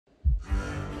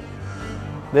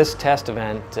This test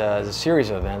event, the series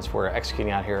of events we're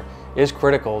executing out here, is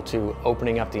critical to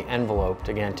opening up the envelope,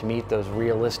 again, to meet those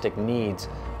realistic needs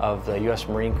of the U.S.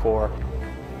 Marine Corps.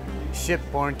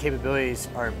 Shipborne capabilities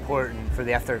are important for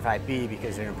the F-35B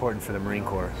because they're important for the Marine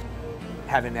Corps.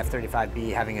 Having an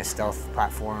F-35B, having a stealth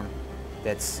platform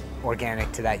that's organic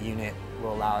to that unit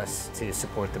will allow us to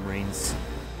support the Marines.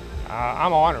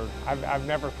 I'm honored. I've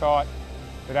never thought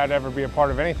that I'd ever be a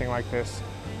part of anything like this.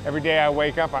 Every day I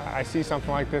wake up, I see something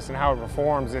like this and how it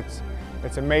performs.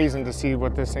 It's amazing to see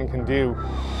what this thing can do.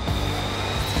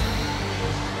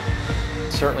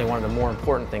 Certainly one of the more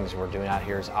important things we're doing out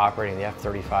here is operating the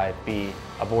F-35B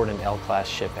aboard an L-class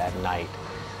ship at night.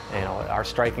 Our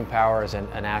striking power as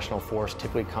a national force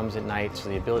typically comes at night, so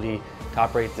the ability to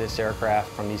operate this aircraft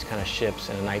from these kind of ships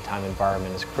in a nighttime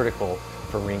environment is critical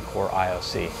for Marine Corps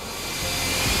IOC.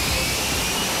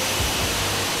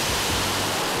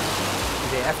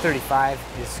 The F-35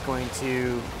 is going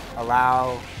to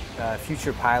allow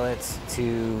future pilots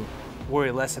to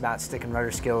worry less about stick and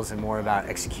rudder skills and more about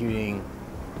executing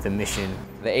the mission.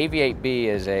 The Aviate-B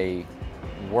is a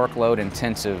workload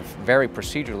intensive, very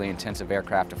procedurally intensive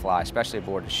aircraft to fly, especially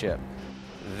aboard the ship.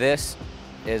 This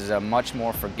is a much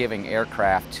more forgiving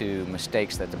aircraft to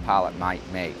mistakes that the pilot might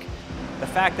make. The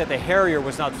fact that the Harrier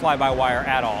was not fly-by-wire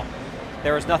at all,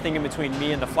 there was nothing in between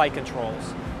me and the flight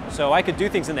controls. So I could do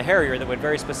things in the Harrier that would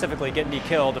very specifically get me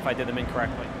killed if I did them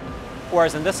incorrectly.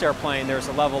 Whereas in this airplane, there's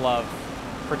a level of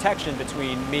protection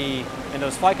between me and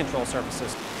those flight control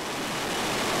surfaces.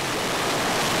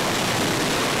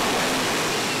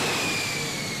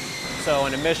 So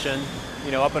in a mission,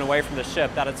 up and away from the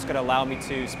ship, that's going to allow me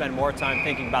to spend more time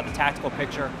thinking about the tactical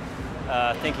picture,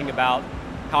 thinking about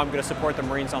how I'm going to support the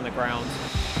Marines on the ground.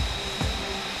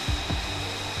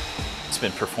 It's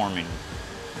been performing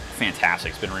fantastic.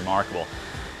 It's been remarkable.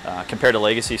 Compared to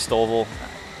Legacy Stovall,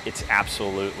 it's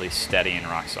absolutely steady and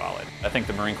rock solid. I think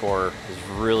the Marine Corps is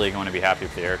really going to be happy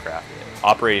with the aircraft.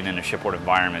 Operating in a shipboard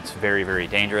environment is very, very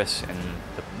dangerous, and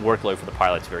the workload for the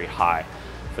pilot is very high.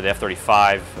 For the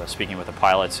F-35, speaking with the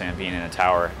pilots and being in a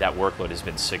tower, that workload has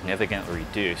been significantly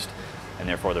reduced, and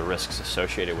therefore the risks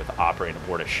associated with operating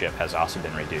aboard a ship has also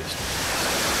been reduced.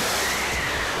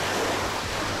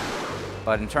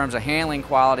 But in terms of handling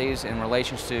qualities in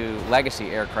relation to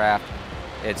legacy aircraft,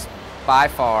 it's by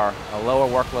far a lower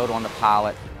workload on the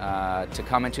pilot to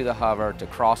come into the hover, to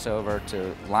cross over,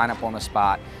 to line up on the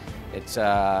spot. It's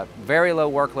a very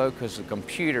low workload because the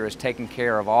computer is taking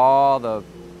care of all the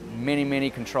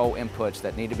many control inputs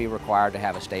that need to be required to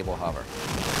have a stable hover.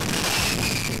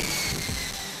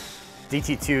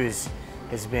 DT2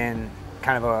 has been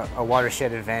kind of a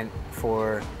watershed event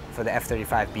for the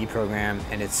F-35B program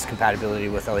and its compatibility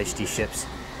with LHD ships.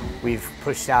 We've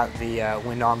pushed out the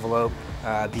wind envelope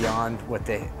beyond what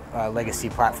the legacy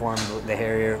platform, the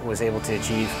Harrier, was able to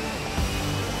achieve.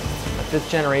 A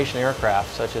fifth-generation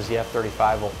aircraft, such as the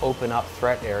F-35, will open up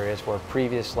threat areas where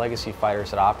previous legacy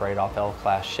fighters that operate off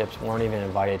L-class ships weren't even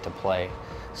invited to play.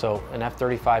 So an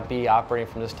F-35B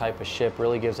operating from this type of ship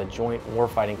really gives a joint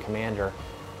warfighting commander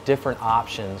different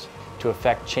options to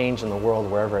effect change in the world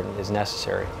wherever it is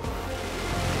necessary.